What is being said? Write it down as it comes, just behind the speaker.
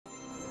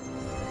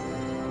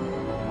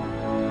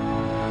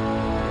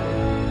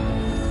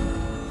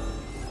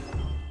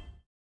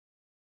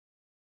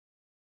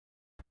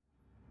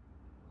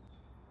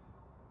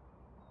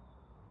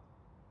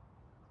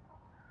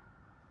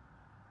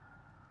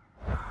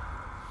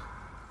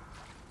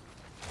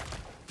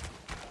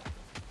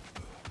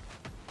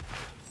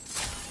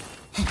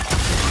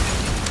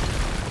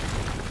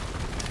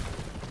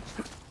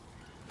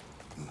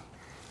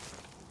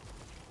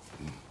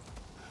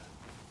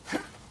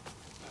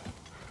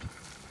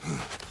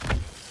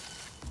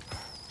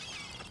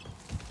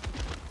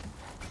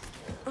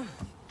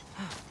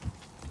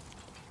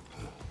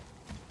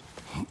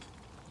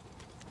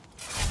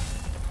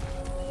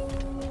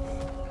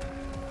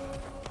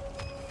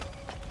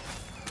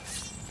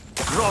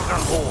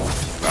Grogger hole.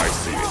 I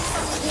see it.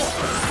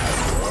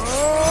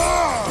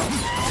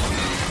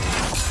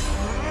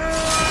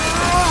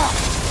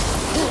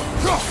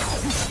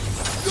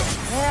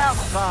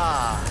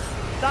 Hertha!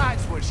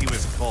 That's what she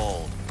was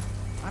called.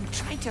 I'm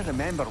trying to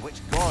remember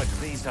which god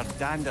raised her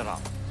dander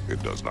up.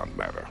 It does not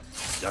matter.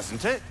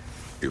 Doesn't it?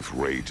 If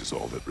rage is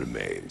all that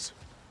remains,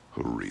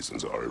 her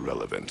reasons are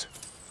irrelevant.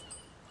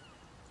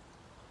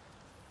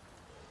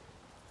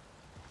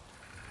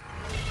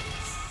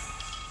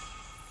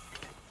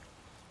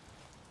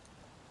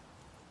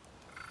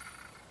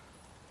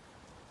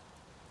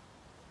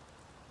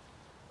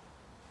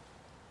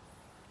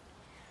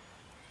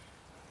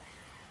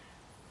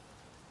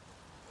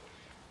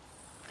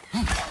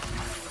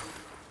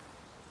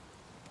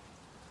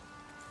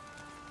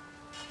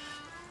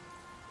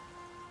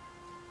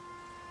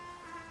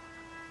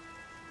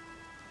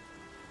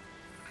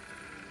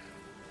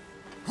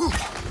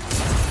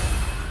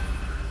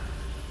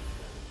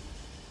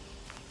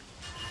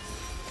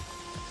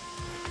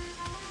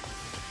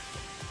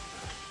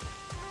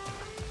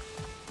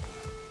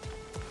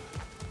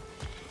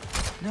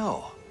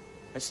 No,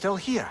 it's still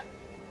here.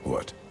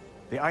 What?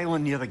 The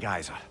island near the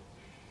geyser.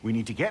 We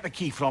need to get the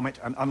key from it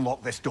and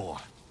unlock this door.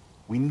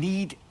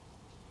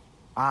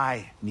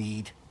 I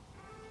need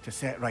to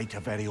set right a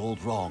very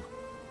old wrong.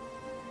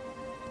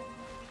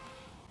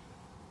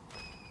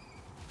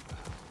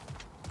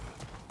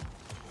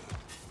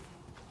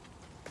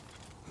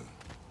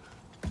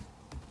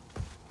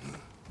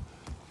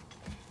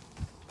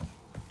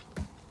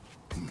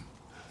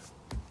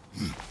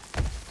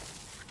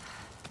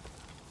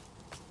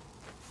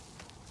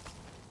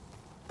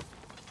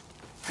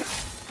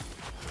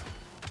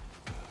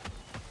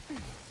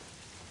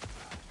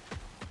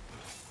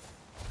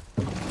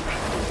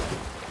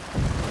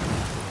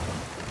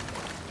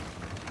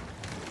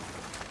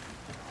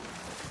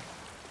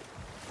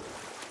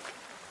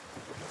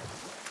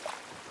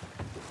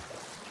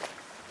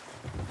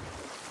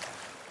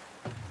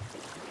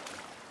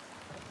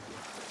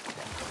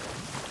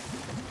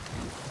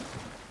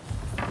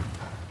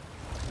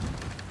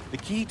 The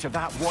key to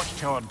that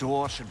Watchtower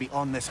door should be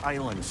on this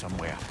island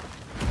somewhere.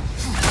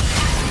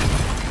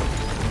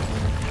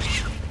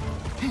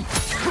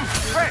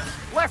 Hey!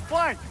 Left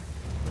flank!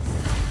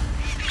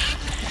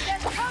 They're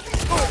coming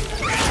from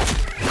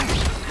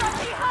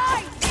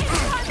behind!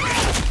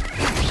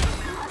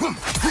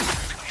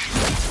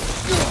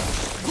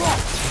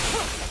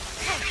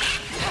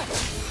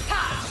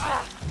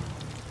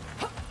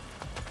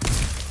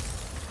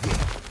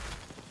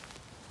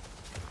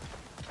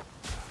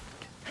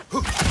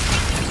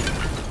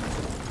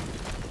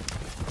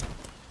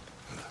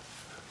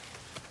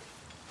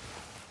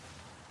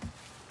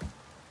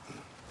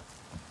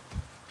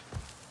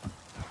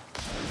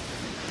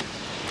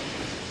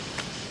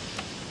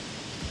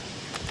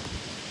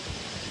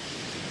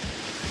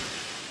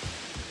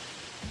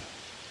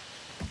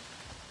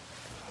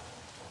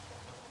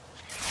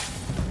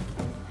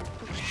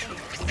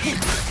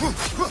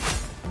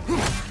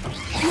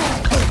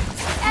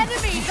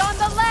 Enemies on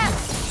the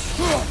left!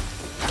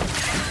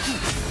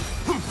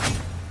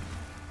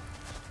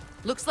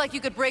 Looks like you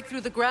could break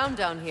through the ground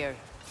down here.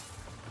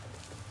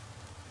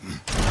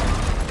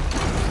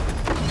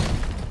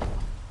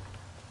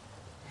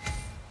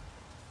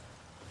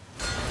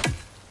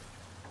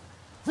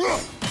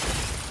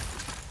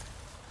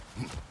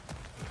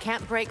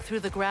 Can't break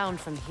through the ground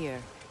from here.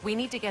 We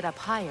need to get up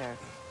higher.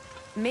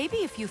 Maybe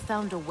if you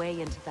found a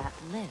way into that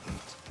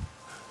lift.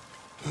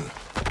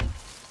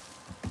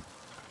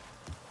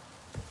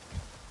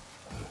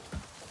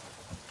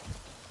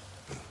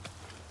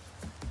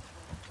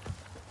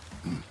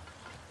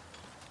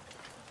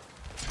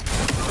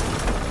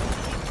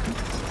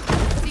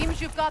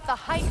 Seems you've got the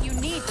height you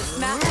need to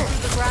smash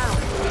through the ground.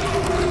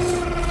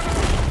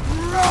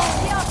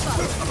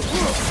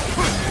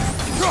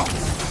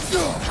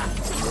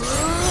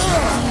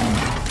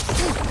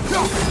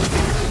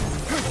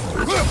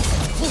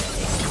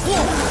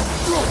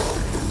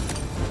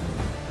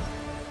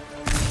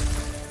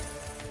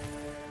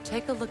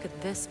 Take a look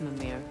at this,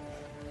 Mimir.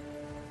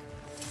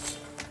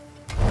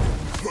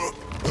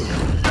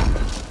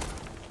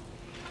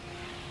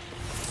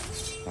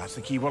 That's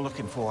the key we're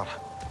looking for.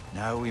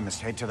 Now we must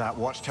head to that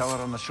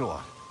watchtower on the shore.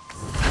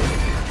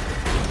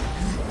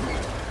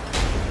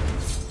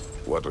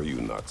 What are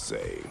you not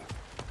saying?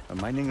 The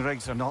mining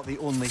rigs are not the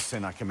only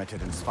sin I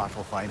committed in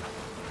Svartalfheim.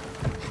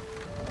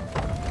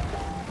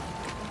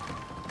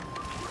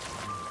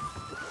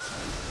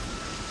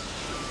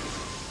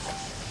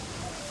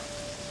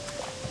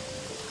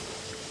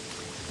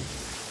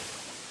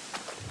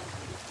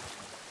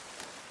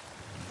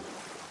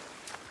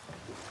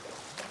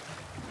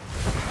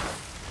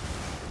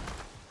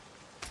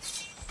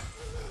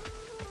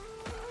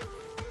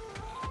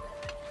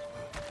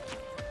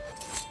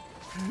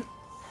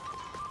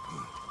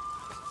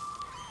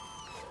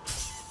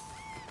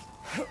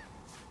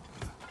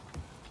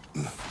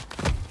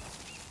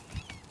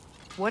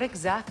 What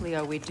exactly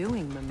are we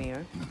doing,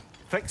 Mimir?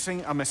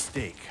 Fixing a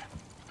mistake.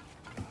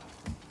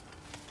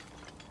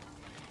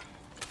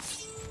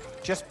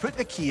 Just put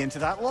the key into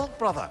that lock,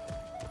 brother.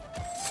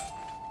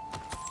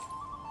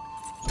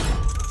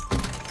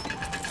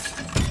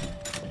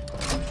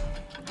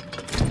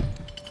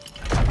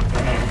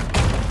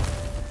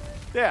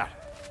 There.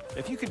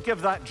 If you could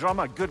give that drum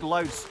a good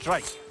loud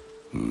strike.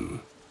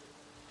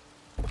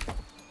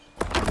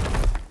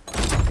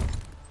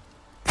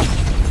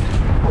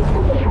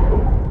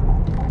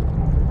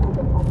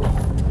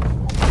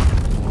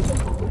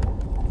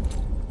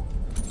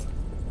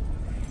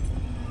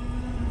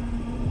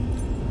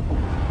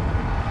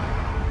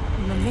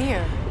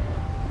 Mimir,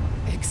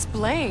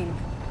 explain.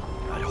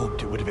 I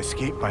hoped it would have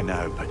escaped by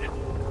now, but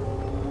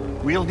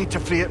we'll need to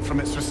free it from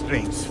its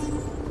restraints.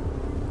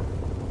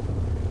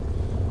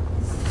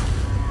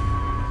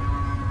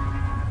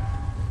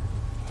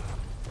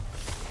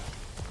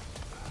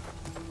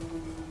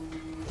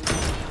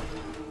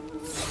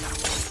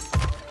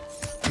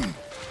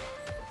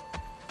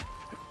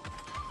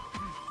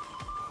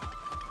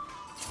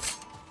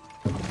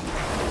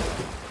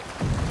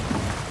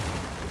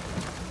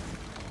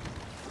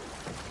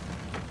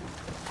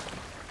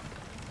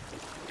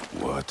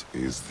 What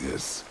is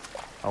this?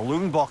 A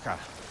Loonbocker.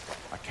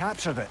 I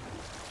captured it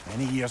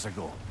many years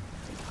ago.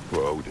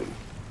 For Odin.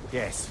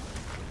 Yes.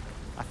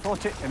 I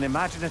thought it an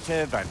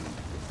imaginative and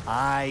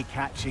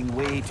eye-catching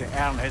way to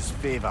earn his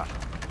favor.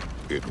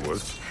 It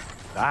worked?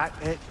 That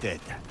it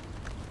did.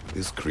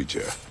 This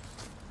creature,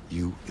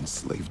 you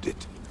enslaved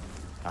it.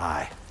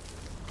 Aye.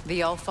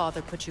 The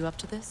Allfather put you up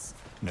to this?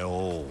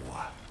 No.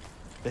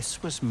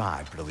 This was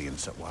my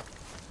brilliance at work.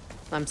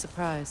 I'm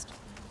surprised.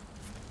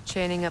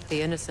 Chaining up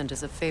the innocent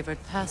is a favorite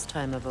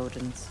pastime of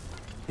Odin's.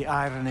 The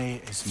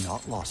irony is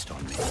not lost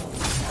on me. The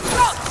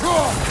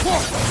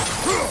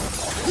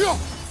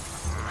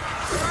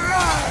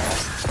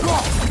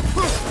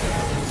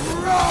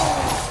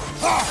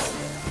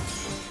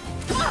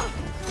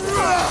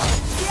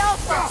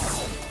Alpha!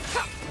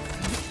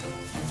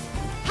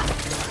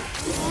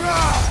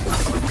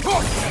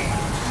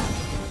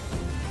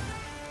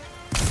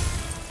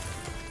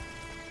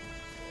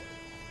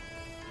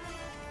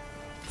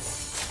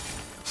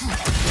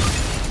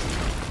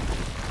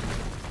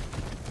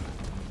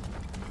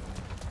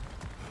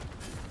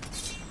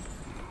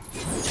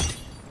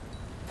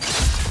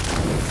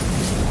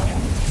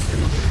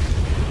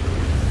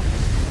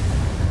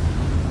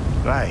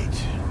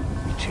 Right.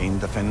 We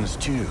chained the fins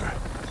too.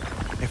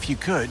 If you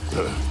could...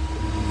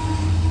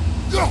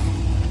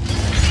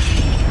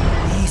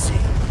 Easy.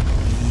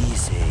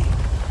 Easy.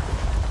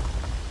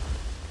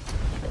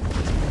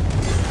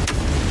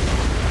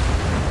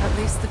 At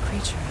least the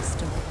creature is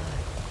still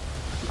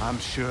alive. I'm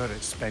sure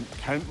it spent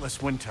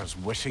countless winters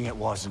wishing it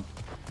wasn't.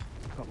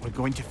 But we're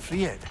going to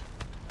free it.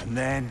 And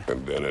then...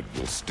 And then it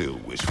will still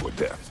wish for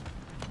death.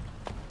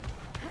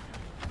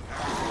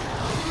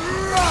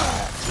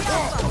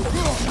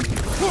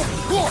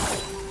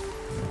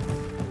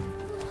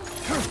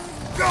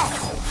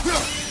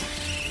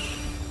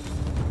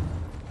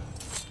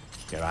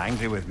 You're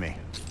angry with me,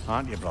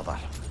 aren't you, brother?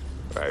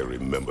 I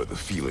remember the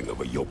feeling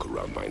of a yoke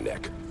around my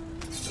neck.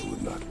 I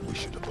would not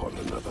wish it upon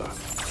another.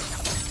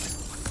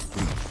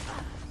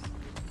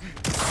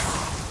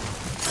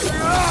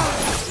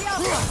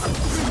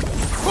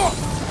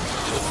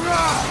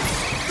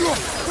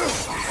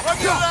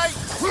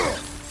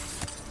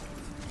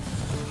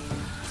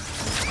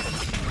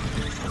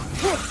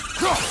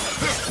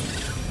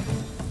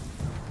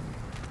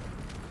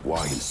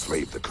 Why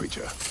enslave the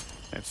creature?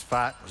 Its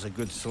fat was a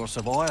good source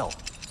of oil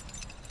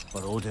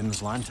for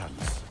Odin's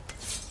lanterns.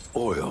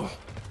 Oil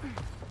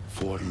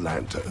for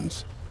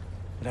lanterns.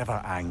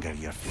 Whatever anger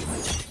you're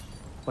feeling,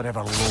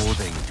 whatever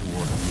loathing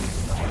toward me,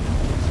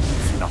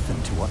 it's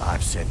nothing to what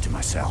I've said to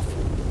myself.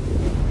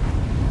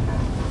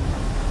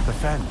 The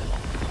Fen,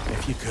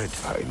 if you could.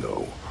 I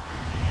know.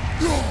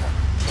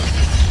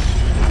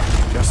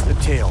 Just the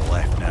tail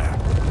left now.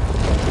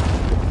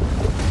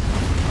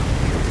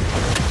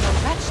 The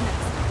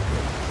wretchness!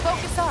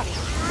 Focus on it!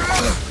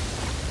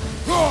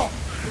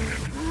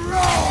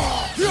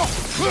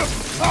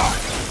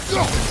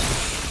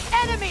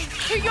 Enemy!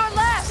 To your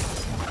left!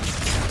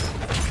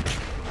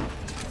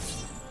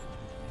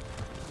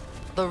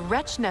 The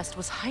wretch nest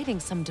was hiding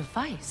some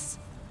device.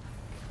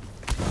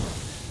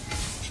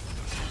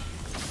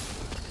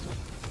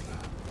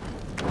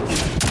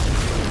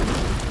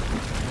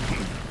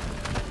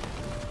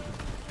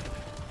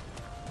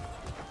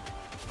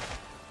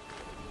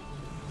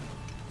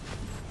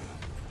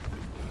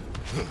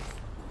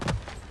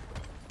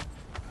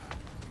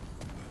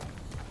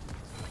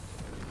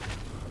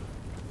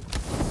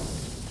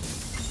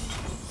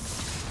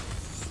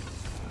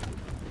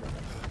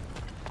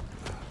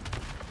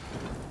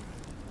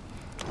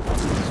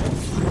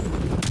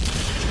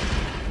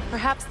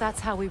 Perhaps that's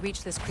how we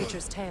reach this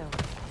creature's tail.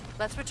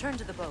 Let's return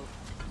to the boat.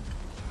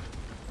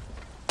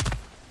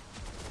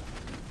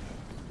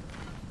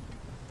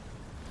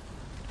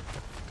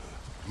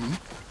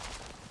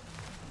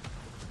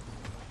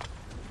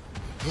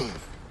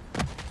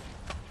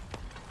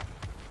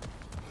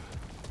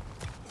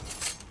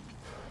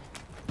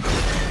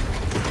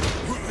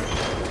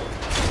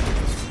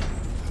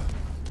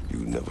 You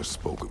never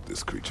spoke of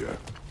this creature.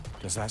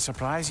 Does that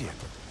surprise you?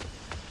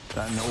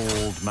 That an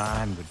old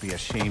man would be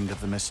ashamed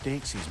of the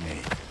mistakes he's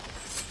made?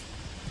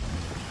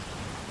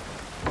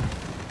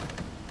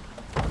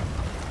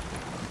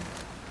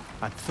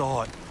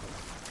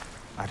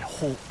 I'd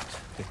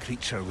hoped the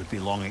creature would be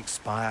long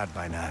expired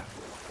by now.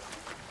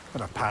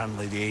 But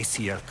apparently the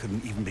Aesir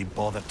couldn't even be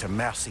bothered to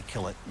mercy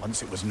kill it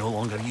once it was no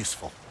longer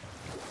useful.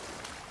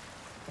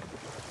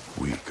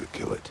 We could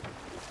kill it.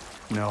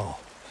 No.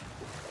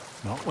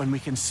 Not when we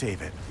can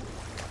save it.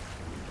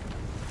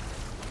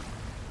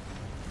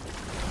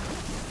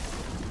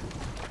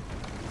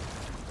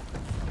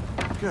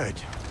 Good.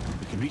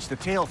 We can reach the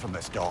tail from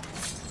this dock.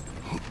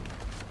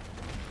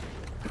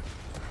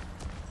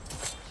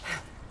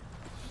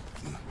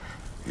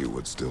 You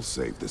would still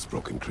save this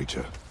broken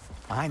creature.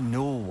 I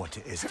know what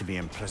it is to be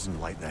imprisoned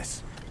like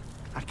this.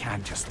 I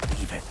can't just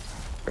leave it.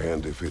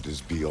 And if it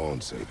is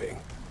beyond saving,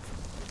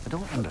 I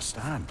don't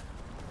understand.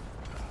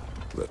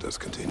 let us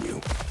continue.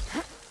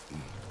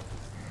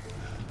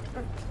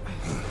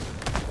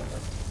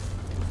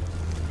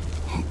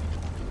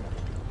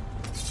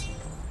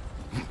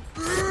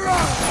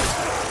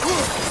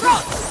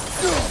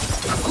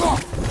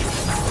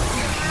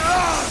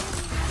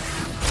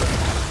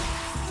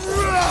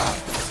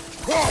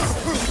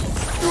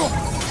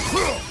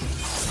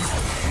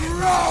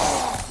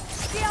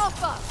 The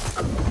Alpha!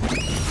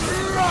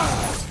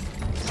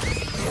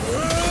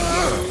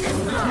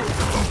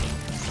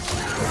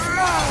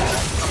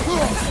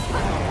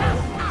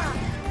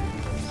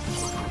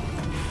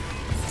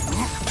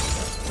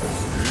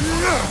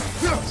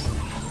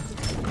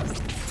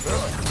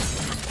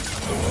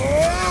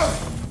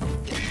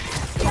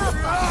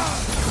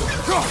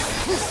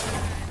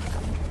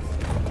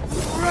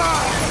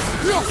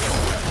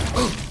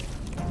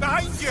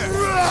 Behind you!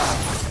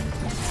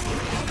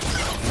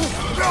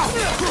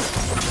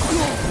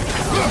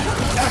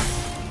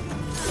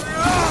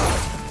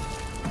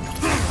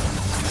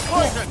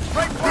 Poison!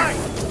 Right flank!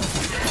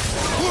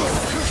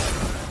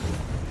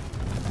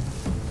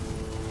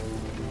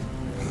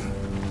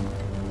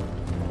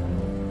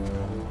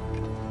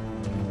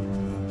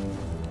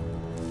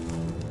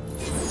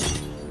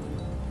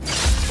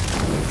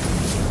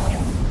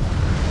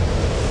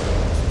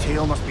 Its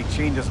tail must be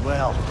chained as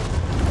well.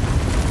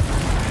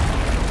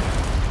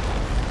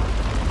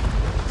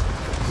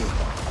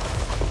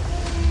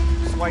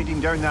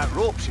 Sliding down that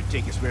rope should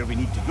take us where we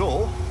need to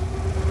go.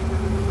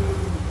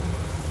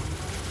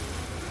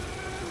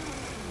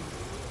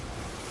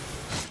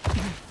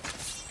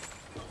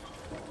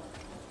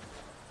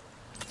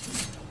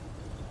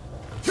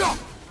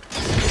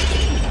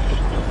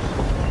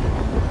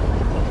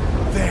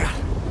 There!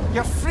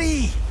 You're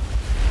free!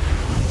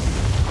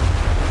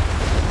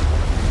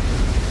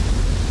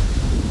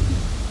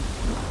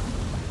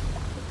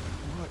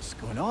 What's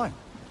going on?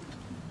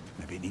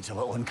 Maybe it needs a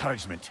little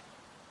encouragement.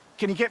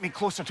 Can you get me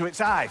closer to its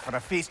eye for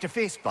a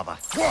face-to-face, brother?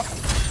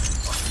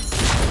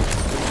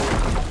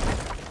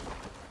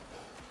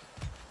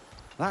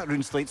 That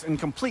rune slate's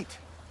incomplete.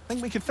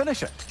 Think we could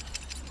finish it?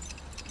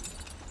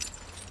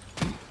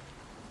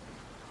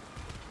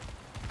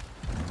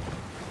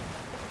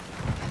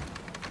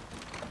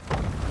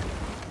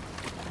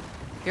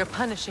 You're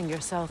punishing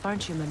yourself,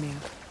 aren't you, Mimir?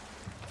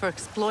 For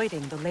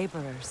exploiting the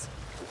laborers.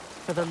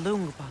 For the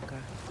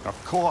Lungbacher.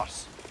 Of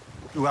course.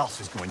 Who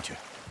else is going to?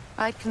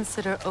 I'd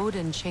consider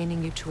Odin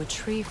chaining you to a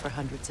tree for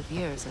hundreds of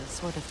years as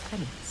sort of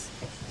penance.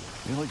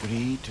 We'll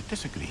agree to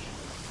disagree.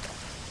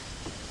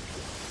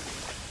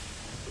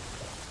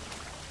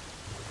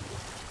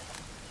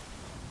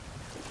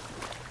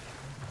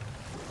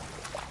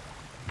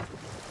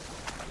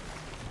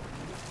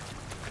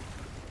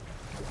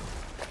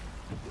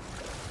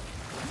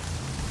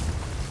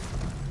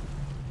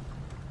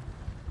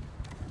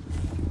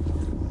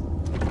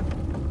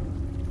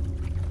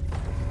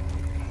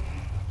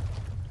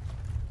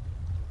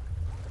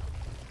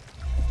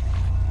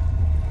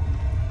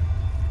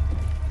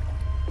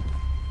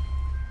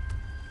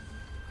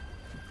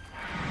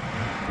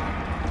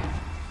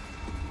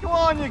 Go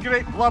on, you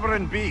great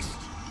blubbering beast!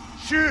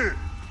 Shoo!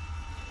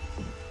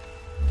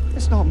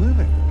 It's not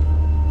moving.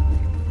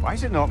 Why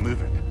is it not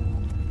moving?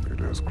 It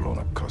has grown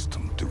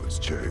accustomed to its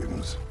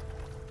chains.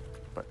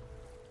 But...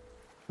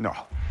 No.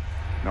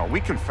 No, we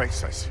can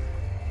fix this.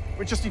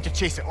 We just need to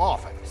chase it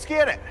off and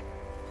scare it.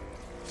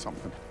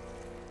 Something.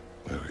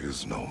 There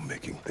is no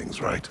making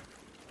things right.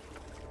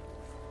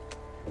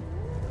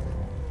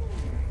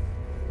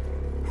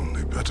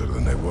 Only better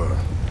than they were.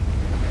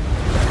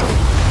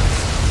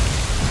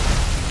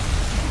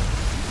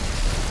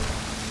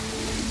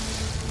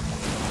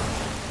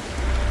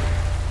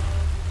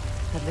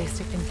 At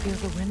least it can feel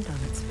the wind on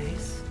its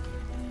face.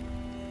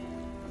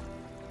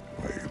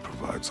 May you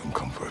provide some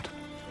comfort.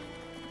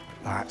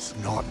 That's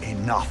not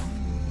enough.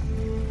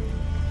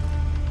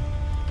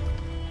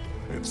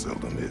 It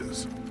seldom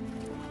is.